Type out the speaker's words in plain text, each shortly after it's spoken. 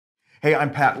Hey,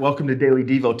 I'm Pat. Welcome to Daily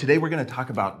Devo. Today we're going to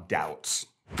talk about doubts.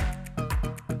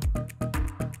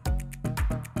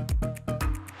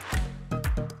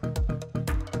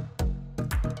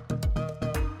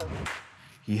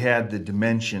 He had the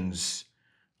dimensions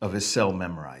of his cell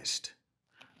memorized.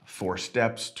 4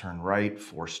 steps, turn right,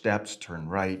 4 steps, turn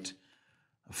right,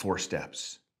 4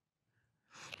 steps.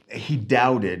 He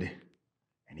doubted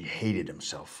and he hated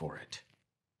himself for it.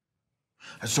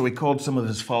 So he called some of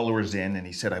his followers in and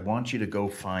he said, I want you to go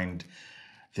find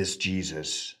this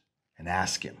Jesus and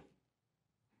ask him,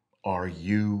 are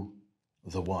you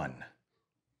the one?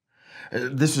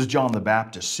 This is John the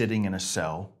Baptist sitting in a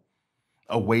cell,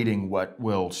 awaiting what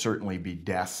will certainly be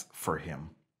death for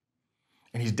him.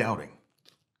 And he's doubting.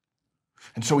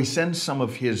 And so he sends some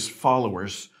of his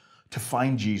followers to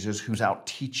find Jesus who's out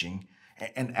teaching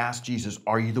and ask Jesus,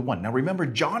 are you the one? Now remember,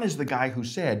 John is the guy who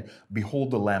said, behold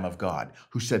the Lamb of God,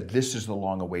 who said, this is the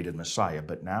long-awaited Messiah,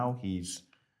 but now he's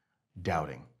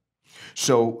doubting.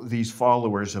 So these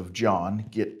followers of John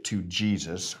get to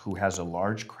Jesus, who has a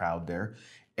large crowd there,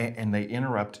 and they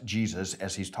interrupt Jesus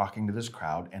as he's talking to this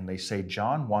crowd, and they say,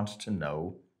 John wants to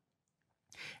know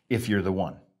if you're the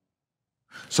one.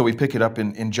 So we pick it up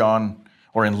in John,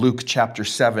 or in Luke chapter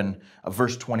 7,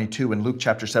 verse 22. In Luke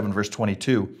chapter 7, verse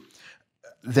 22,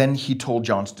 then he told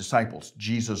John's disciples.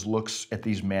 Jesus looks at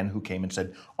these men who came and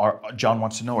said, John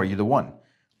wants to know, are you the one?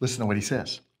 Listen to what he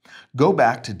says. Go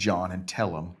back to John and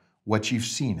tell him what you've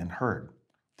seen and heard.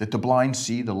 That the blind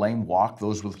see, the lame walk,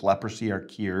 those with leprosy are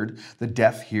cured, the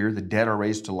deaf hear, the dead are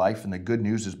raised to life, and the good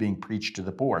news is being preached to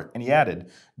the poor. And he added,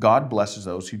 God blesses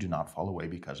those who do not fall away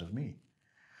because of me.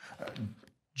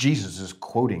 Jesus is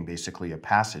quoting basically a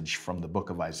passage from the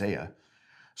book of Isaiah.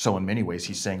 So in many ways,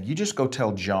 he's saying, you just go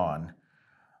tell John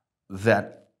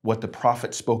that what the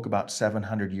prophet spoke about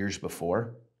 700 years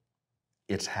before,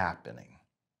 it's happening.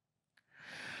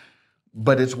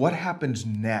 But it's what happens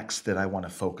next that I want to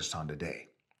focus on today.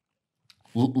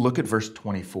 Look at verse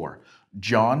 24.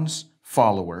 John's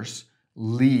followers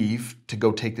leave to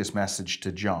go take this message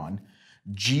to John.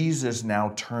 Jesus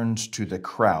now turns to the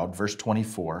crowd. Verse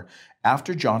 24.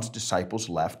 After John's disciples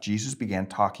left, Jesus began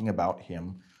talking about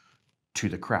him to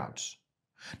the crowds.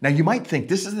 Now you might think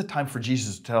this is the time for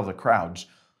Jesus to tell the crowds,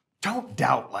 don't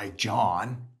doubt like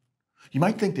John. You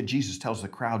might think that Jesus tells the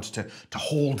crowds to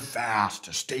hold fast,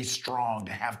 to stay strong,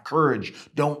 to have courage.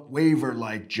 Don't waver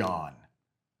like John.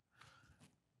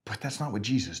 But that's not what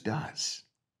Jesus does.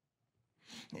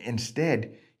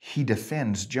 Instead, he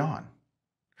defends John.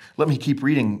 Let me keep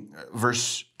reading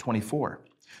verse 24.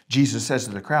 Jesus says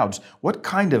to the crowds, what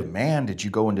kind of man did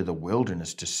you go into the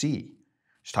wilderness to see?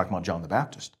 He's talking about John the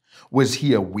Baptist. Was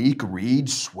he a weak reed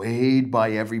swayed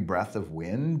by every breath of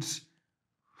winds?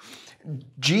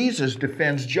 Jesus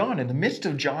defends John. In the midst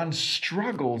of John's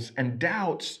struggles and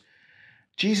doubts,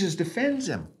 Jesus defends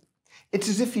him. It's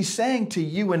as if he's saying to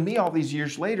you and me all these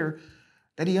years later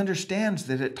that he understands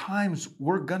that at times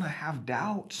we're going to have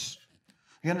doubts.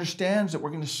 He understands that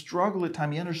we're going to struggle at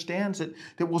times. He understands that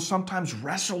we'll sometimes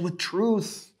wrestle with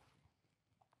truth.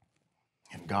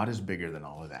 And God is bigger than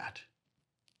all of that.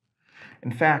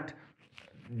 In fact,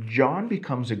 John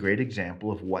becomes a great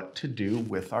example of what to do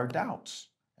with our doubts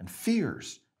and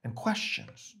fears and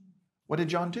questions. What did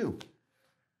John do?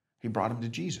 He brought him to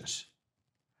Jesus.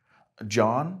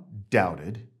 John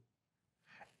doubted,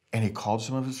 and he called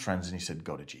some of his friends and he said,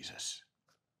 go to Jesus.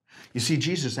 You see,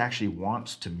 Jesus actually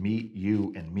wants to meet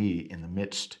you and me in the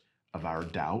midst of our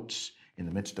doubts, in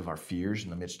the midst of our fears, in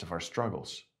the midst of our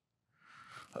struggles.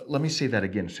 Let me say that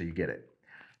again so you get it.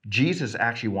 Jesus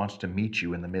actually wants to meet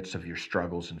you in the midst of your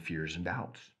struggles and fears and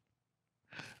doubts.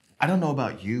 I don't know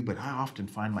about you, but I often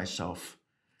find myself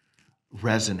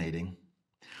resonating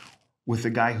with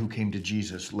the guy who came to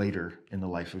Jesus later in the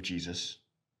life of Jesus.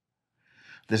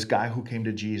 This guy who came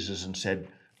to Jesus and said,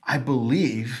 I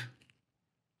believe,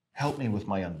 help me with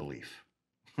my unbelief.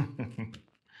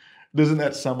 Doesn't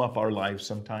that sum up our lives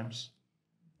sometimes?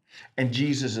 And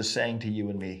Jesus is saying to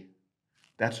you and me,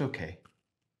 that's okay.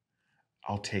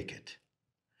 I'll take it.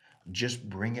 Just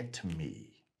bring it to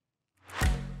me.